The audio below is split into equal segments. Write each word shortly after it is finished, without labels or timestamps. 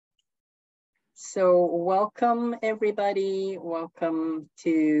So welcome everybody. Welcome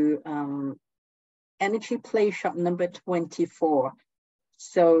to Energy Playshop number 24.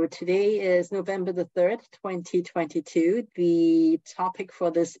 So today is November the 3rd, 2022. The topic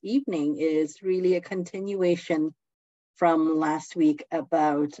for this evening is really a continuation from last week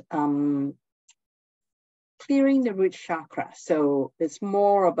about clearing the root chakra. So it's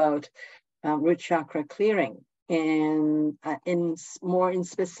more about root chakra clearing. And more in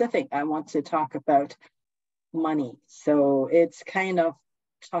specific, I want to talk about money. So it's kind of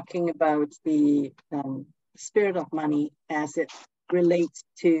talking about the spirit of money as it relates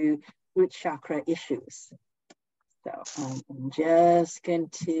to root chakra issues. So I'm just going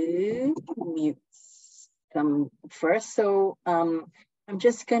to mute some first. So I'm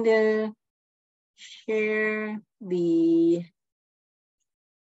just going to share the,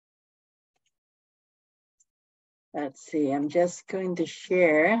 let's see, I'm just going to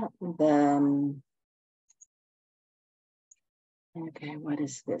share the, okay, what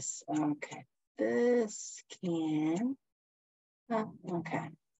is this? Okay, this can, okay,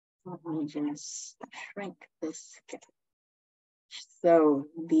 let me just shrink this. So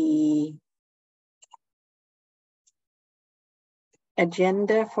the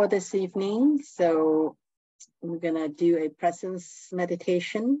agenda for this evening, so we're gonna do a presence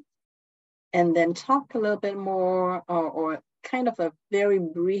meditation and then talk a little bit more or kind of a very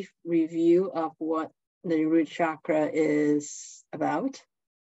brief review of what the root chakra is about.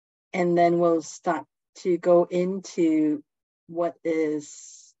 And then we'll start to go into what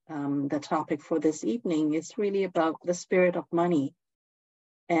is the topic for this evening. It's really about the spirit of money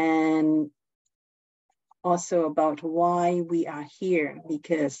and also about why we are here,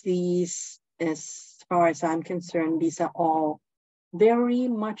 because these, as far as I'm concerned, these are all very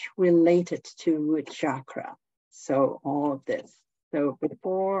much related to root chakra. So all of this. So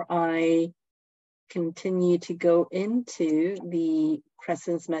before I continue to go into the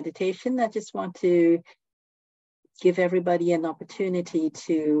presence meditation, I just want to give everybody an opportunity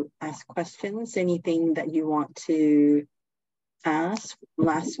to ask questions, anything that you want to ask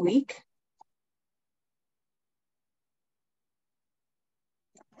last week.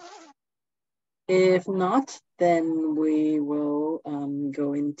 If not, then we will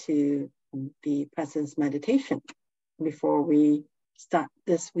go into the presence meditation before we start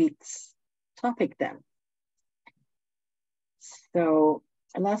this week's topic then. So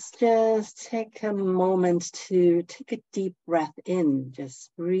let's just take a moment to take a deep breath in.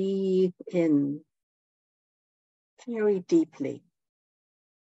 Just breathe in very deeply.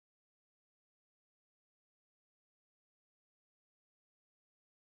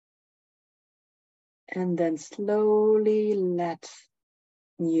 And then slowly let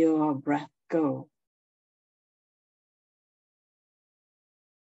your breath go.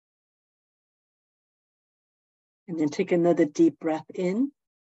 And then take another deep breath in.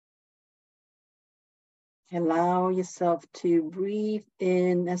 Allow yourself to breathe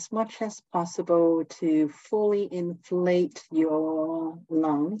in as much as possible to fully inflate your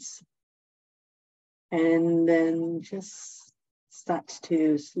lungs. And then just start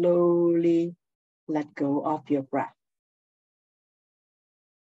to slowly let go of your breath.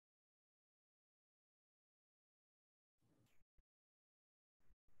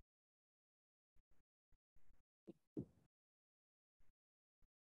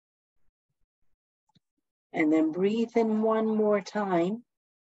 And then breathe in one more time.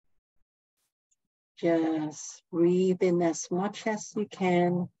 Just breathe in as much as you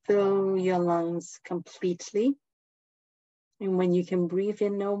can. Fill your lungs completely. And when you can breathe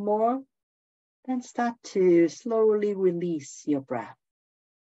in no more, then start to slowly release your breath.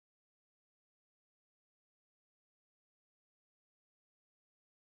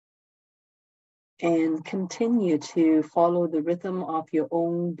 And continue to follow the rhythm of your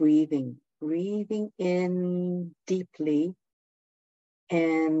own breathing. Breathing in deeply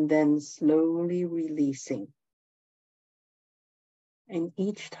and then slowly releasing. And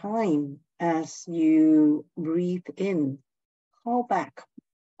each time as you breathe in, call back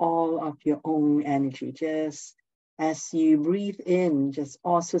all of your own energy. Just as you breathe in, just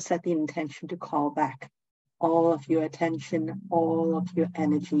also set the intention to call back all of your attention, all of your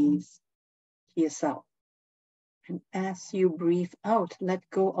energies to yourself. And as you breathe out, let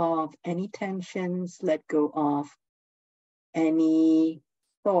go of any tensions, let go of any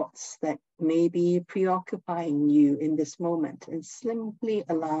thoughts that may be preoccupying you in this moment, and simply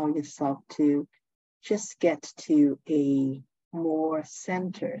allow yourself to just get to a more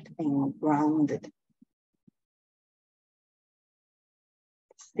centered and grounded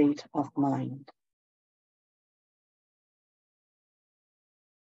state of mind.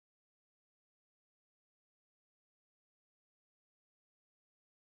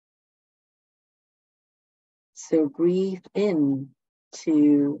 So breathe in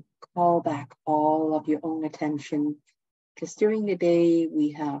to call back all of your own attention, because during the day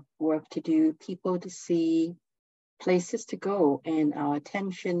we have work to do, people to see, places to go, and our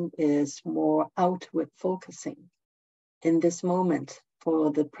attention is more outward focusing. In this moment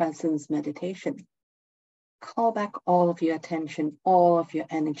for the presence meditation, call back all of your attention, all of your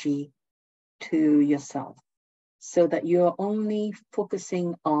energy to yourself, so that you're only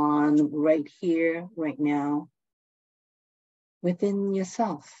focusing on right here, right now, within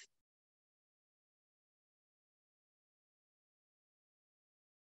yourself.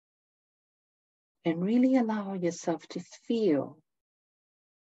 And really allow yourself to feel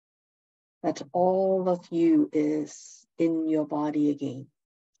that all of you is in your body again.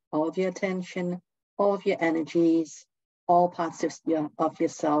 All of your attention, all of your energies, all parts of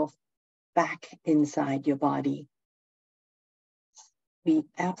yourself back inside your body. Be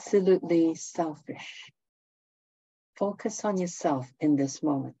absolutely selfish. Focus on yourself in this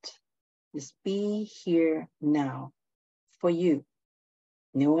moment. Just be here now for you.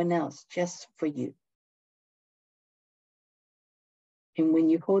 No one else, just for you. And when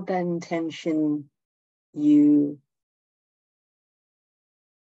you hold that intention, you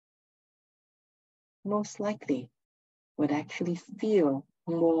most likely would actually feel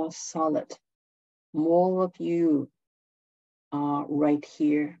more solid. More of you are right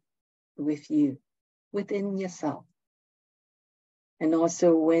here with you, within yourself. And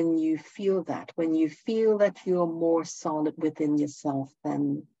also when you feel that you're more solid within yourself,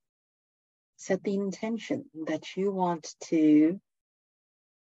 then set the intention that you want to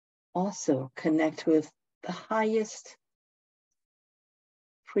also connect with the highest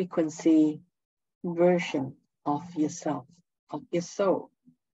frequency version of yourself, of your soul,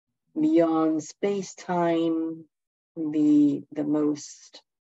 beyond space-time, the most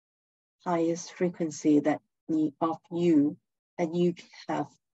highest frequency of you that you have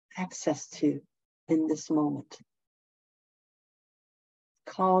access to in this moment.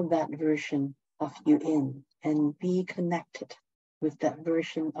 Call that version of you in and be connected with that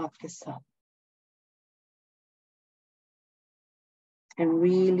version of yourself. And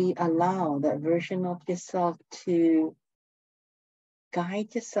really allow that version of yourself to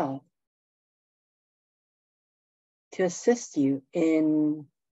guide yourself, to assist you in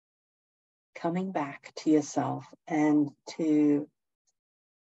coming back to yourself and to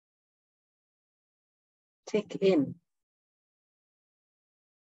take in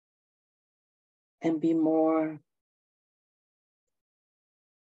and be more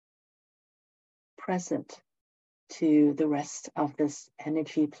present to the rest of this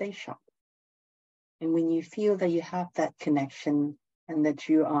energy Playshop. And when you feel that you have that connection and that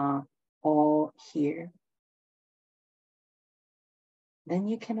you are all here, then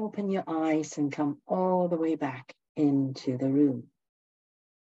you can open your eyes and come all the way back into the room.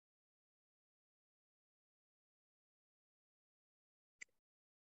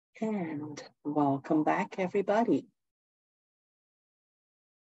 And welcome back, everybody.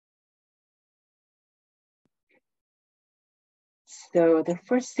 So the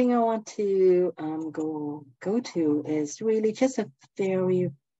first thing I want to go to is really just a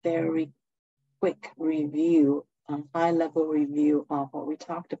very, very quick review, a high-level review of what we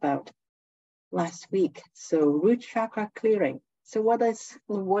talked about last week. So root chakra clearing. So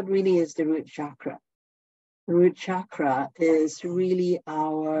what really is the root chakra? Root chakra is really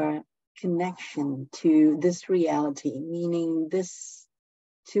our connection to this reality, meaning this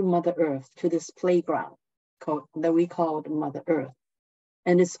to Mother Earth, to this playground that we call Mother Earth.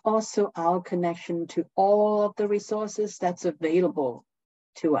 And it's also our connection to all of the resources that's available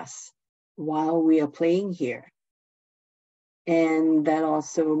to us while we are playing here. And that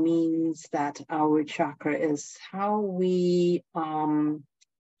also means that our chakra is how we are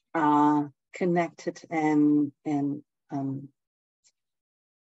connected and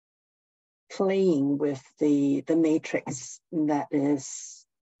playing with the matrix that is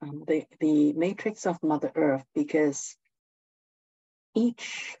the matrix of Mother Earth, because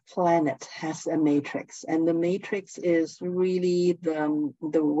each planet has a matrix, and the matrix is really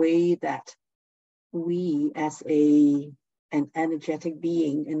the way that we as an energetic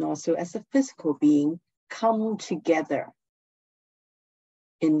being and also as a physical being come together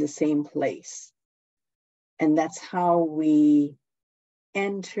in the same place. And that's how we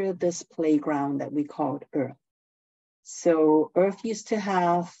enter this playground that we called Earth. So Earth used to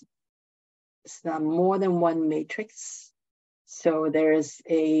have more than one matrix. So there's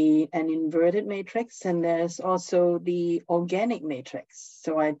an inverted matrix, and there's also the organic matrix.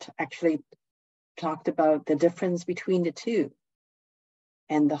 So I actually talked about the difference between the two.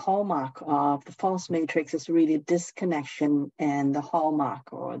 And the hallmark of the false matrix is really disconnection, and the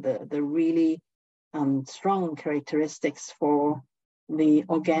hallmark, or the really strong characteristics for the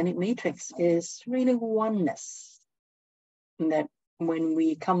organic matrix, is really oneness. And that when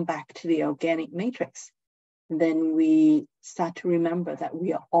we come back to the organic matrix, then we start to remember that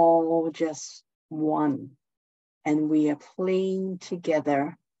we are all just one, and we are playing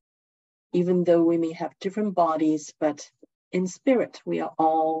together, even though we may have different bodies, but in spirit, we are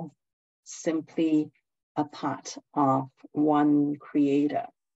all simply a part of one creator.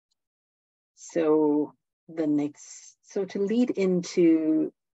 So to lead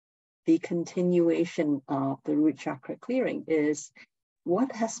into the continuation of the root chakra clearing is,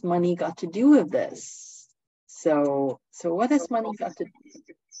 what has money got to do with this? So what has money got to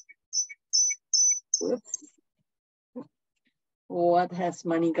what has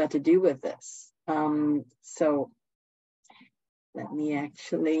money got to do with this? So let me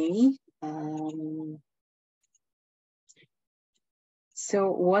actually,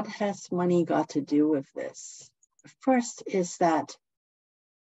 so what has money got to do with this? First is that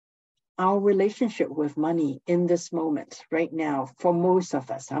our relationship with money in this moment, right now, for most of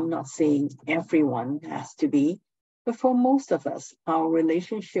us, I'm not saying everyone has to be, but for most of us, our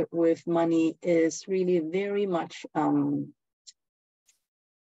relationship with money is really very much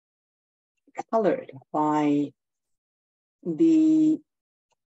colored by the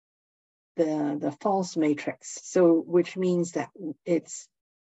false matrix. So, which means that it's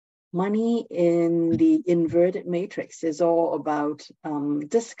money in the inverted matrix is all about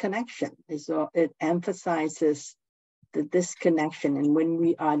disconnection. It emphasizes the disconnection. And when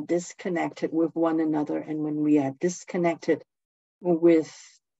we are disconnected with one another, and when we are disconnected with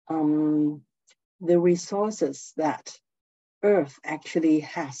the resources that Earth actually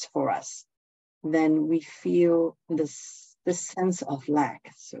has for us, then we feel this sense of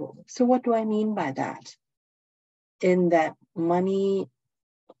lack. So what do I mean by that? In that money,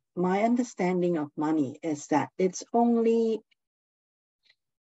 my understanding of money is that it's only,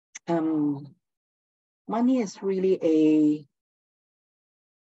 money is really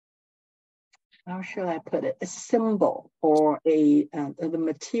how shall I put it, a symbol, or the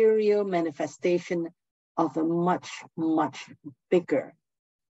material manifestation of a much, much bigger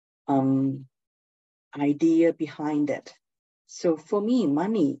idea behind it. So for me,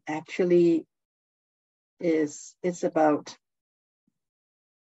 money actually it's about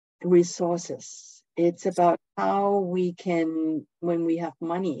resources. It's about how we can, when we have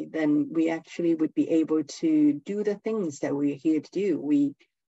money, then we actually would be able to do the things that we're here to do. We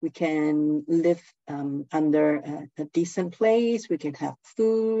can live under a decent place. We can have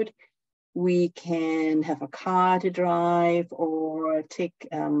food. We can have a car to drive, or take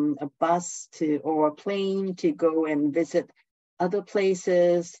a bus or a plane to go and visit other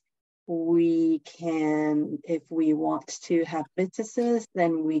places. We can, if we want to have businesses,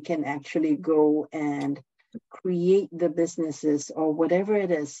 then we can actually go and create the businesses or whatever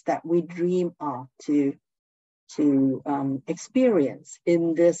it is that we dream of to experience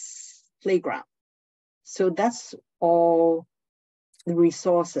in this playground. So that's all the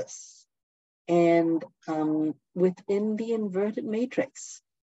resources. And within the inverted matrix,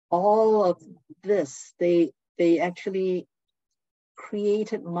 all of this, they actually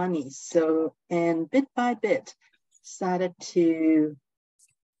created money. So, and bit by bit, started to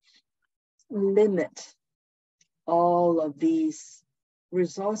limit all of these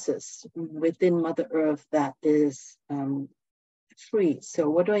resources within Mother Earth that is free. So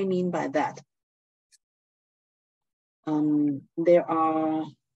what do I mean by that? There are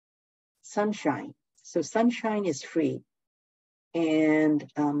sunshine. So sunshine is free. And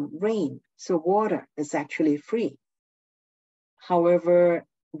rain, so water is actually free. However,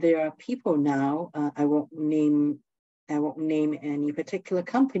 there are people now, I won't name any particular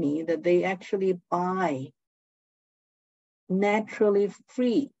company, that they actually buy naturally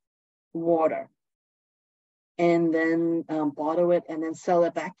free water and then bottle it and then sell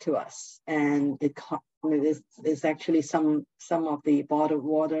it back to us. And it's actually some of the bottled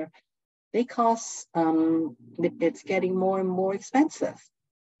water, they cost, it's getting more and more expensive.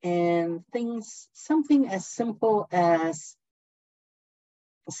 And something as simple as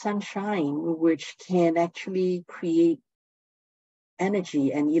sunshine, which can actually create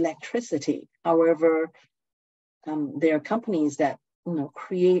energy and electricity. However, there are companies that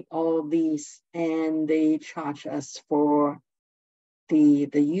create all these, and they charge us for the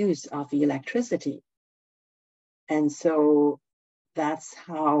use of electricity. And so that's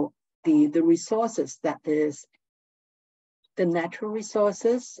how the resources, that is the natural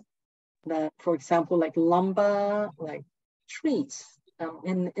resources, that, for example, like lumber, like trees,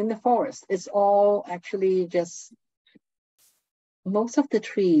 in the forest. It's all actually just most of the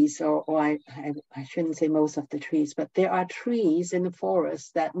trees, or I shouldn't say most of the trees, but there are trees in the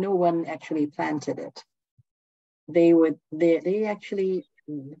forest that no one actually planted it. They actually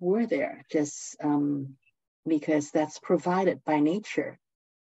were there just because that's provided by nature.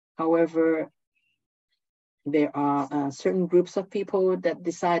 However, there are certain groups of people that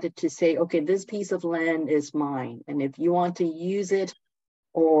decided to say, okay, this piece of land is mine, and if you want to use it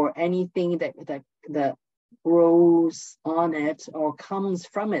or anything that grows on it or comes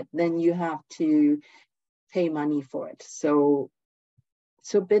from it, then you have to pay money for it. So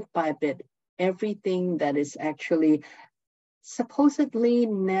bit by bit, everything that is actually supposedly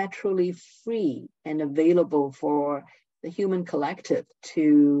naturally free and available for the human collective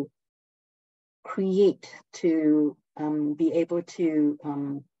to create, to be able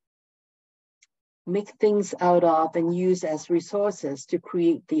to make things out of and use as resources to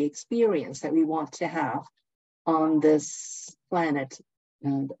create the experience that we want to have on this planet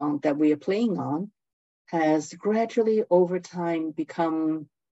and that we are playing on, has gradually over time become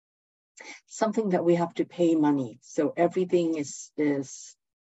something that we have to pay money. So everything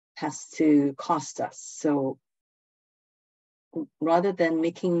has to cost us. So rather than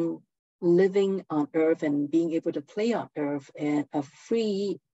making living on Earth and being able to play on Earth and a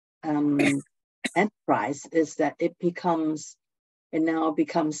free enterprise, is that it now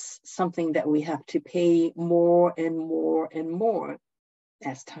becomes something that we have to pay more and more and more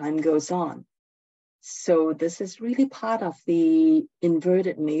as time goes on. So this is really part of the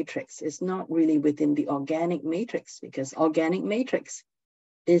inverted matrix. It's not really within the organic matrix, because organic matrix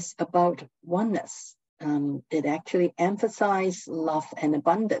is about oneness. It actually emphasizes love and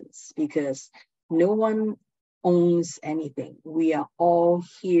abundance, because no one owns anything. We are all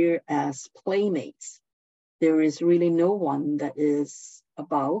here as playmates. There is really no one that is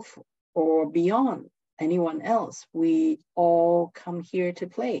above or beyond anyone else. We all come here to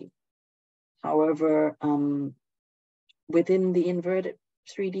play. However, within the inverted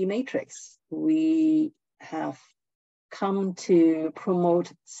 3D matrix, we have come to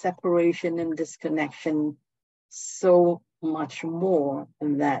promote separation and disconnection so much more,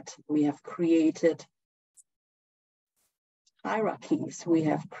 that we have created hierarchies. We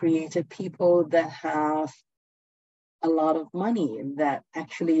have created people that have a lot of money, that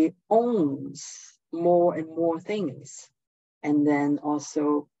actually owns more and more things. And then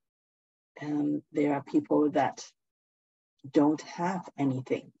also there are people that don't have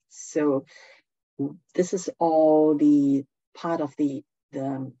anything. So this is all the part of the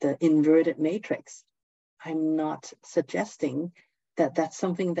inverted matrix. I'm not suggesting that that's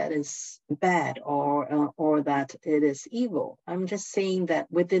something that is bad or that it is evil. I'm just saying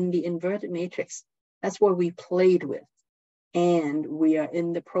that within the inverted matrix, that's what we played with. And we are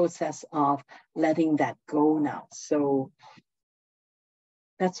in the process of letting that go now. So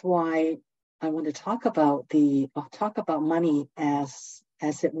that's why I want to talk about money as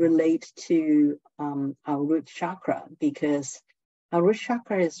it relates to our root chakra, because our root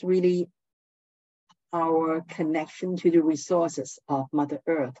chakra is really our connection to the resources of Mother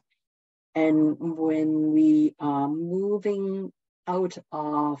Earth. And when we are moving out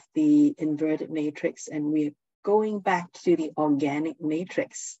of the inverted matrix and we're going back to the organic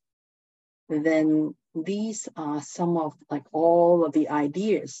matrix, then these are some of all of the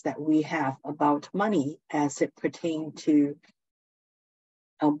ideas that we have about money as it pertains to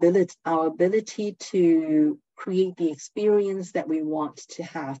our ability to create the experience that we want to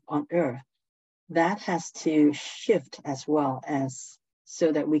have on Earth. That has to shift as well, as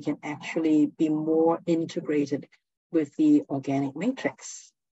so that we can actually be more integrated with the organic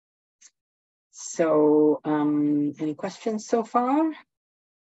matrix. So any questions so far?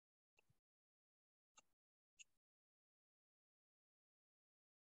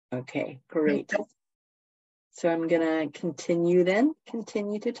 Okay, great. So I'm gonna continue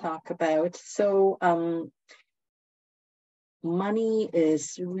to talk about, so money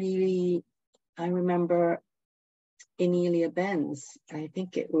is really, I remember Amelia Benz, I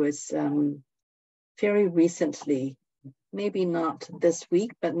think it was very recently, maybe not this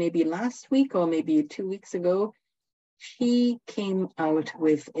week, but maybe last week or maybe 2 weeks ago, she came out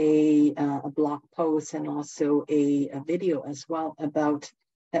with a blog post and also a video as well about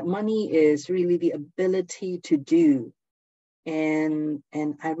that money is really the ability to do. And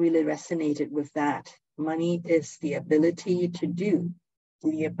I really resonated with that. Money is the ability to do,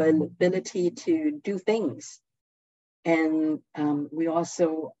 the ability to do things. And we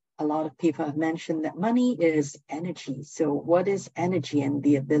also, a lot of people have mentioned that money is energy. So what is energy and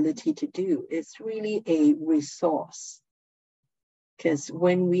the ability to do? It's really a resource. Because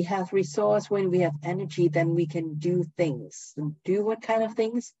when we have resource, when we have energy, then we can do things. Do what kind of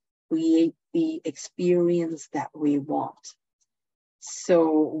things? Create the experience that we want.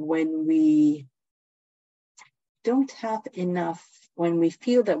 So when we don't have enough, when we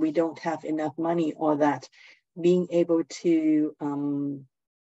feel that we don't have enough money, or that being able to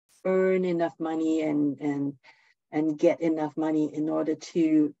earn enough money and get enough money in order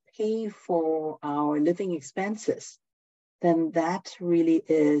to pay for our living expenses, then that really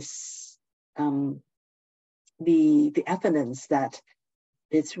is the evidence that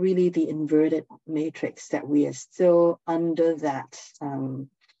it's really the inverted matrix, that we are still under that,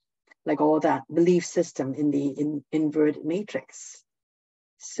 like all that belief system in the inverted matrix.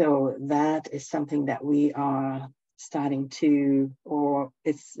 So that is something that we are starting to, or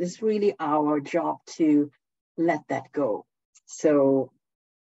it's really our job to let that go. So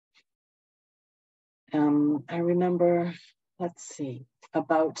I remember, let's see,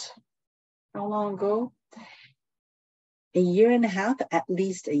 about how long ago? A year and a half, at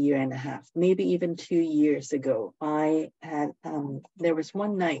least a year and a half, maybe even 2 years ago, I had, there was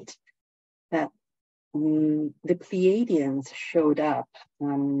one night that the Pleiadians showed up.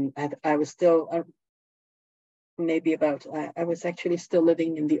 I was still, maybe about, I was actually still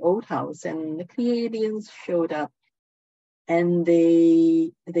living in the old house, and the Pleiadians showed up, and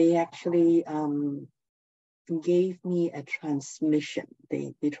they actually gave me a transmission.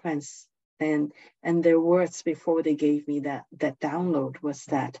 And their words before they gave me that download was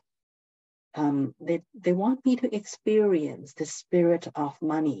that they want me to experience the spirit of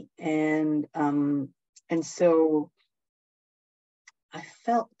money, and so I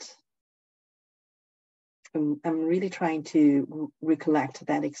felt, I'm really trying to recollect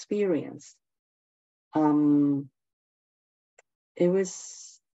that experience. It was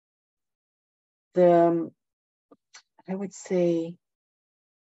I would say,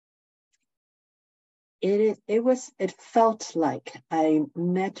 it felt like I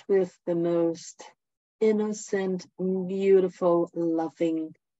met with the most innocent, beautiful,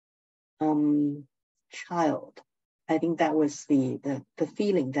 loving child. I think that was the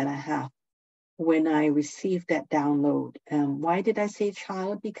feeling that I have when I received that download. Why did I say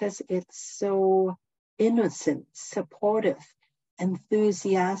child? Because it's so innocent, supportive,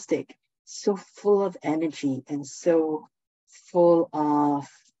 enthusiastic, so full of energy, and so full of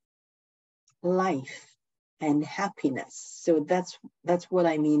life and happiness. So that's what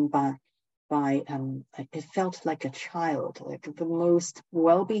I mean by it felt like a child, like the most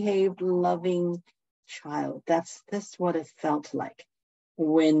well-behaved, loving child. That's what it felt like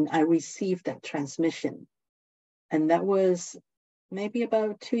when I received that transmission. And that was maybe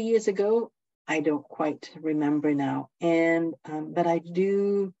about 2 years ago. I don't quite remember now. And but I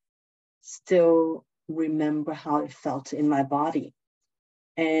do still remember how it felt in my body.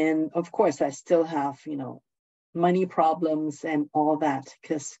 And of course, I still have, money problems and all that,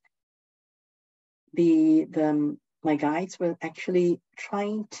 because my guides were actually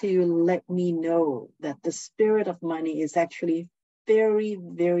trying to let me know that the spirit of money is actually very,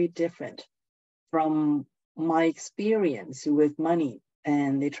 very different from my experience with money.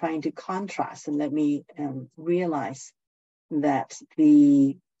 And they're trying to contrast and let me realize that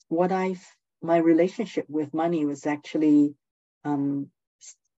my relationship with money was actually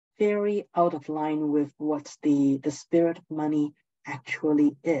very out of line with what the spirit of money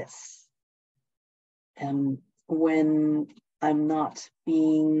actually is. And when I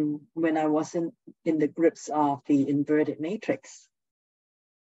wasn't in the grips of the inverted matrix,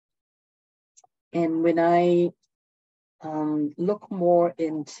 and when I look more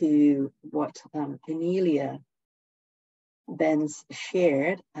into what Amelia Benz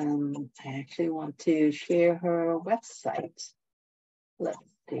shared, I actually want to share her website. Let's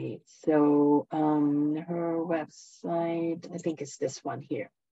see. So her website, I think it's this one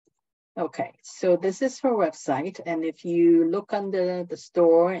here. Okay, so this is her website. And if you look under the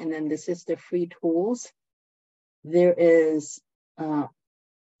store, and then this is the free tools, there is,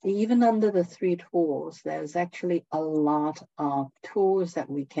 even under the 3 tools, there's actually a lot of tools that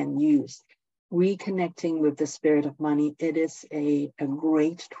we can use. Reconnecting with the spirit of money, it is a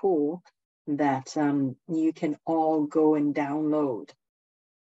great tool that you can all go and download.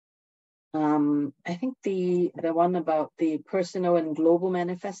 I think the one about the personal and global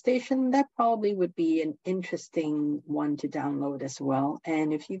manifestation, that probably would be an interesting one to download as well.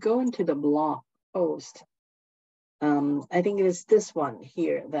 And if you go into the blog post, I think it is this one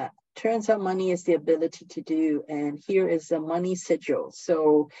here that turns out money is the ability to do. And here is a money sigil.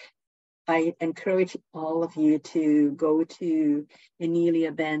 So I encourage all of you to go to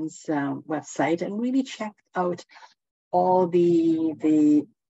Amelia Ben's website and really check out all the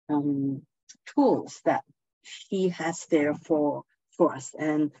tools that she has there for us.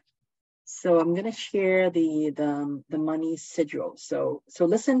 And so I'm going to share the money sigil. So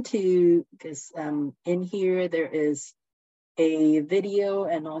listen to, because in here there is a video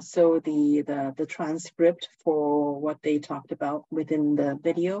and also the transcript for what they talked about within the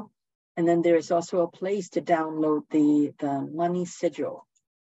video. And then there's also a place to download the money sigil.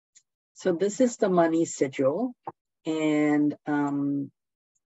 So this is the money sigil, and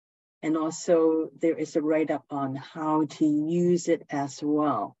also there is a write-up on how to use it as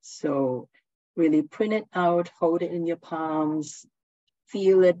well. So really print it out, hold it in your palms,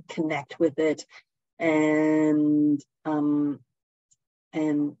 feel it, connect with it, and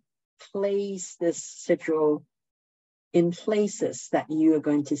place this sigil in places that you are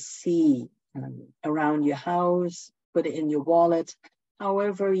going to see around your house, put it in your wallet,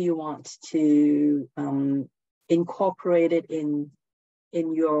 however you want to incorporate it in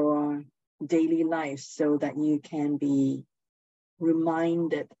your daily life, so that you can be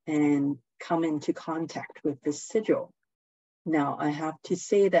reminded and come into contact with this sigil. Now, I have to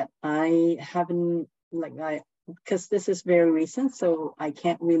say that I haven't, because this is very recent, so I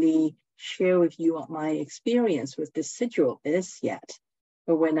can't really share with you what my experience with this sigil is yet.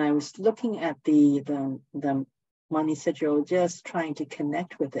 But when I was looking at the money sigil, just trying to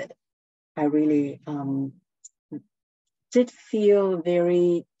connect with it, I really did feel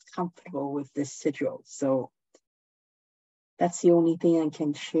very comfortable with this sigil. So that's the only thing I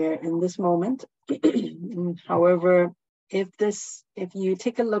can share in this moment. However, if you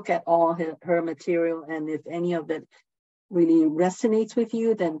take a look at all her material, and if any of it really resonates with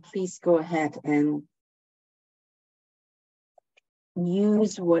you, then please go ahead and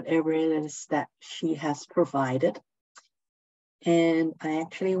use whatever it is that she has provided. And I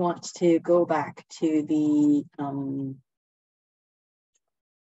actually want to go back to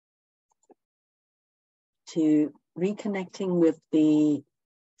to reconnecting with the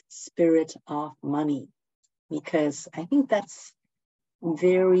spirit of money, because I think that's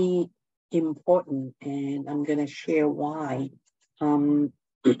very important, and I'm going to share why.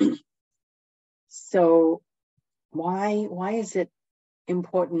 So why is it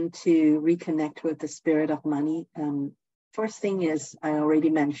important to reconnect with the spirit of money? First thing is, I already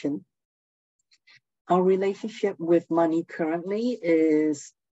mentioned, our relationship with money currently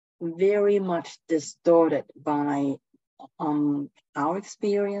is very much distorted by our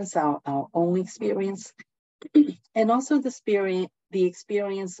experience, our own experience, and also the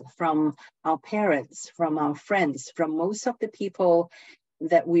experience from our parents, from our friends, from most of the people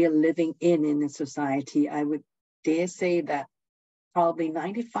that we are living in the society. I would dare say that probably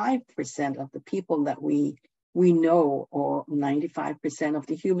 95% of the people that we know, or 95% of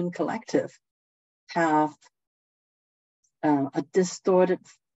the human collective, have a distorted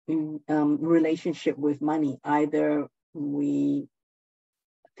relationship with money. Either we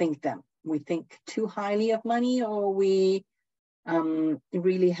think too highly of money, or we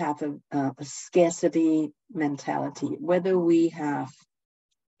really have a scarcity mentality. Whether we have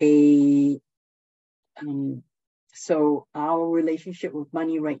so our relationship with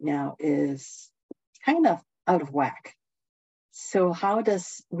money right now is kind of out of whack. So how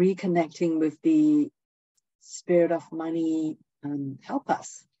does reconnecting with the spirit of money help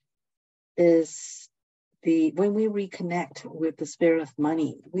us? Is when we reconnect with the spirit of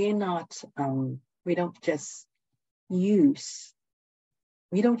money, we don't just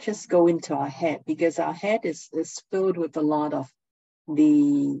go into our head, because our head is filled with a lot of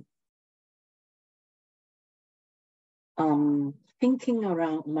the thinking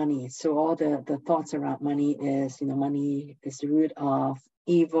around money. So all the thoughts around money is, money is the root of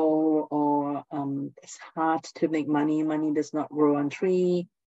evil, or it's hard to make money. Money does not grow on tree.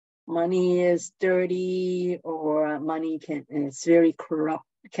 Money is dirty, or money it's very corrupt,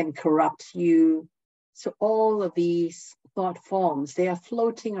 can corrupt you. So all of these thought forms, they are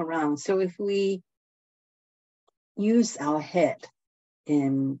floating around. So if we use our head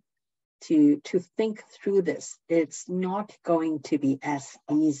to think through this, it's not going to be as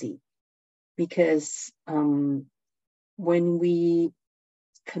easy, because when we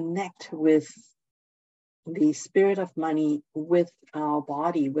connect with the spirit of money, with our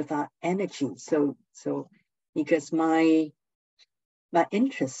body, with our energy, so because my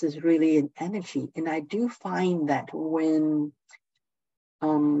interest is really in energy, and I do find that when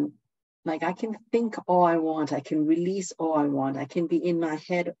I can think all I want, I can release all I want, I can be in my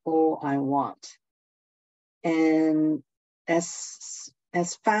head all I want. And as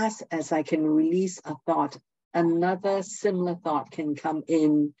fast as I can release a thought, another similar thought can come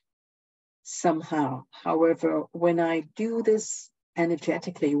in somehow. However, when I do this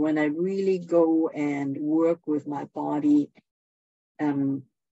energetically, when I really go and work with my body and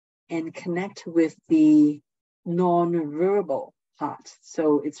connect with the non-verbal part.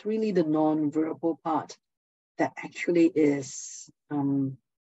 So it's really the non-verbal part that actually is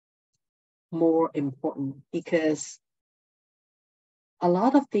more important, because a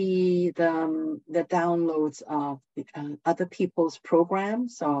lot of the downloads of other people's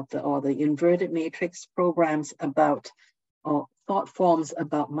programs or the inverted matrix programs about or thought forms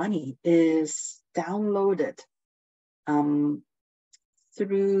about money is downloaded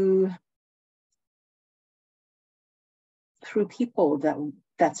through people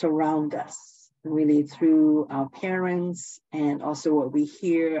that's around us, really through our parents, and also what we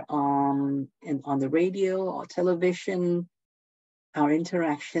hear on the radio or television, our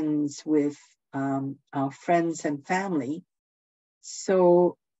interactions with our friends and family.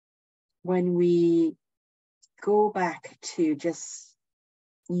 So when we go back to just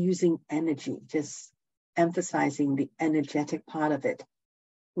using energy, just emphasizing the energetic part of it,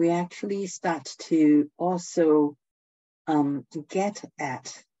 we actually start to also get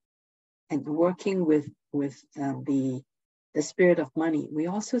at and working with the spirit of money. We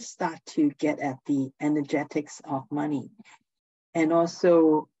also start to get at the energetics of money, and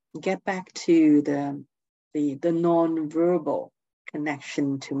also get back to the non-verbal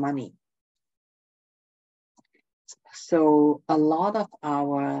connection to money. So a lot of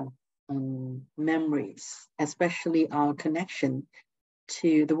our memories, especially our connection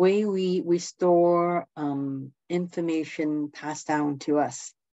to the way we store information passed down to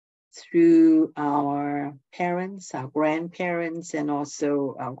us through our parents, our grandparents, and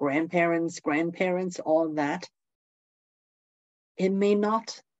also our grandparents, all that, it may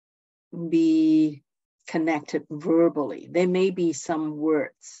not be connected verbally. There may be some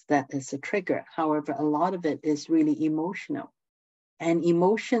words that is a trigger. However, a lot of it is really emotional. And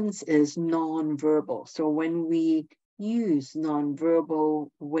emotions is non-verbal. So when we use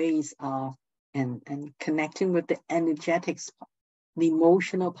non-verbal ways of and connecting with the energetics, the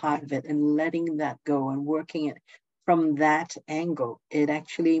emotional part of it, and letting that go and working it from that angle, it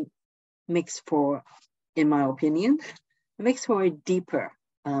actually makes for, in my opinion, it makes for a deeper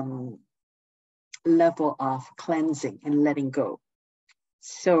level of cleansing and letting go.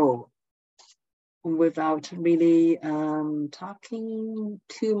 So without really talking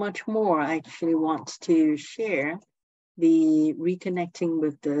too much more, I actually want to share the reconnecting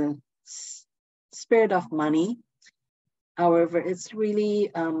with the spirit of money. However, it's really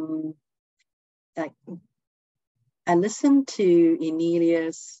like I listened to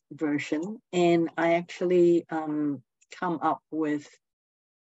Enelia's version, and I actually come up with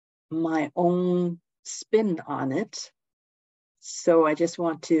my own spin on it. So I just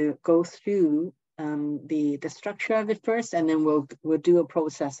want to go through the structure of it first, and then we'll do a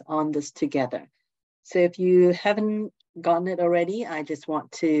process on this together. So if you haven't gotten it already, I just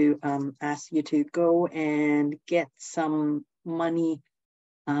want to ask you to go and get some money,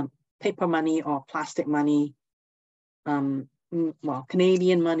 paper money or plastic money. Well,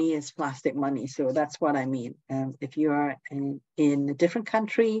 Canadian money is plastic money, so that's what I mean. If you are in a different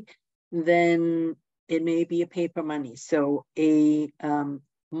country, then it may be a paper money. So a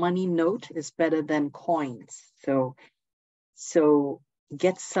money note is better than coins. So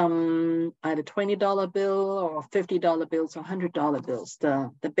get some either $20 bill or $50 bills or $100 bills.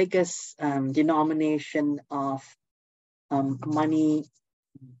 The biggest denomination of money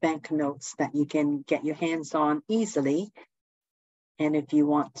banknotes that you can get your hands on easily. And if you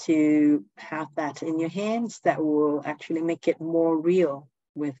want to have that in your hands, that will actually make it more real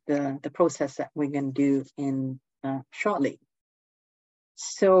with the process that we're going to do in shortly.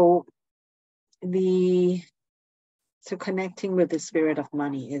 So connecting with the spirit of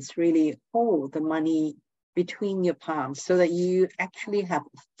money is really hold the money between your palms so that you actually have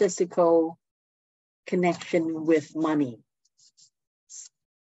physical connection with money.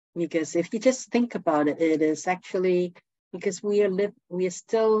 Because if you just think about it, it is actually because we are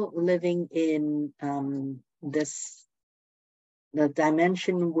still living in the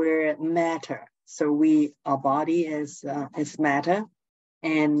dimension where matter. So our body is matter,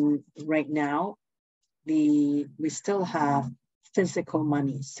 and right now we still have physical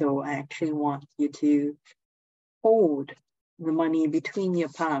money. So I actually want you to hold the money between your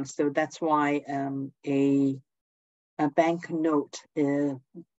palms. So that's why a banknote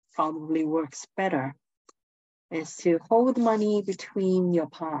probably works better, is to hold money between your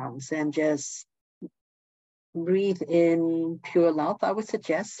palms and just breathe in pure love. I would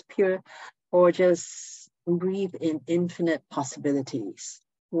suggest pure, or just breathe in infinite possibilities.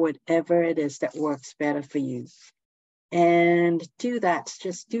 whatever it is that works better for you. And do that,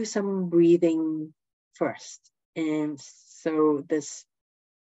 just do some breathing first. And so this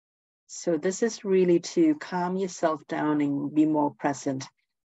is really to calm yourself down and be more present,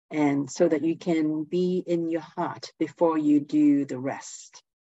 and so that you can be in your heart before you do the rest.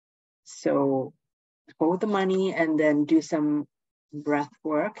 So hold the money and then do some breath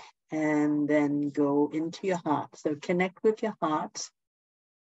work and then go into your heart. So connect with your heart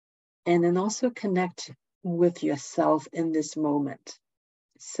and then also connect with yourself in this moment.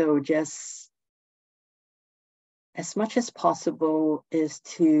 So just as much as possible is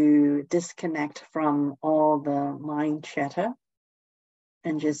to disconnect from all the mind chatter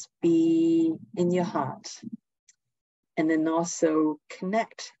and just be in your heart. And then also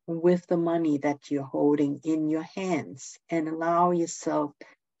connect with the money that you're holding in your hands and allow yourself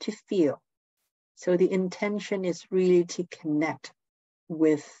to feel. So the intention is really to connect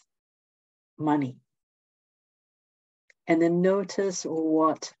with money. And then notice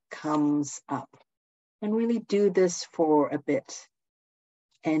what comes up. And really do this for a bit.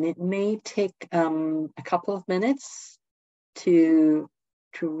 And it may take a couple of minutes to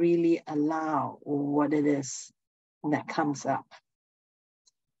really allow what it is that comes up.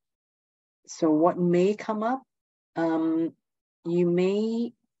 So what may come up, you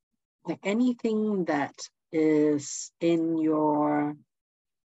may, like anything that is in your,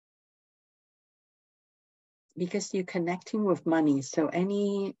 because you're connecting with money, so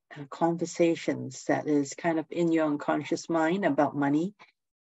any conversations that is kind of in your unconscious mind about money,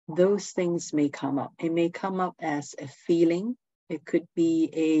 those things may come up. It may come up as a feeling. It could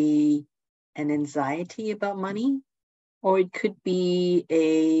be an anxiety about money, or it could be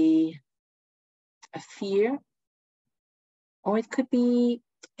a fear, or it could be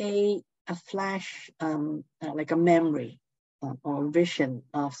a flash, like a memory or vision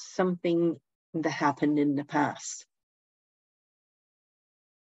of something that happened in the past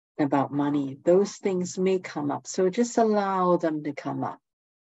about money. Those things may come up. So just allow them to come up.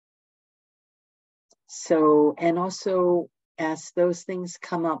 So, and also as those things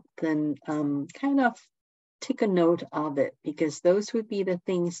come up, then kind of take a note of it, because those would be the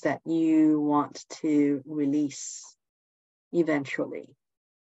things that you want to release eventually.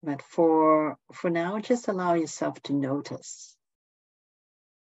 But for now, just allow yourself to notice.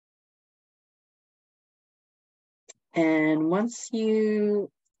 And once you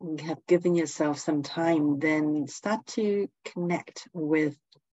have given yourself some time, then start to connect with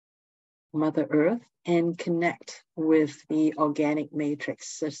Mother Earth and connect with the organic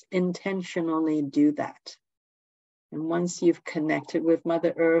matrix. Just intentionally do that. And once you've connected with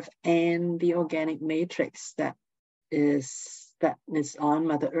Mother Earth and the organic matrix that is on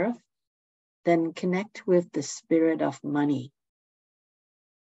Mother Earth, then connect with the spirit of money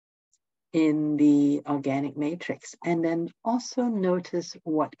in the organic matrix, and then also notice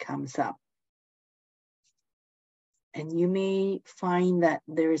what comes up. And you may find that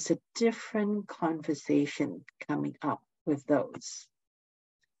there is a different conversation coming up with those.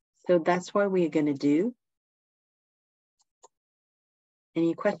 So that's what we're going to do.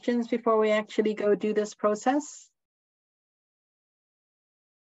 Any questions before we actually go do this process?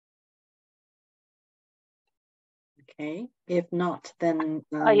 Okay, if not, then...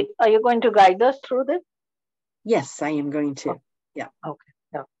 Are you going to guide us through this? Yes, I am going to. Oh. Yeah. Okay,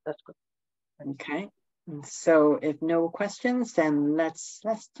 yeah, that's good. Okay, and so if no questions, then let's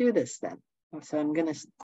do this then. So I'm going to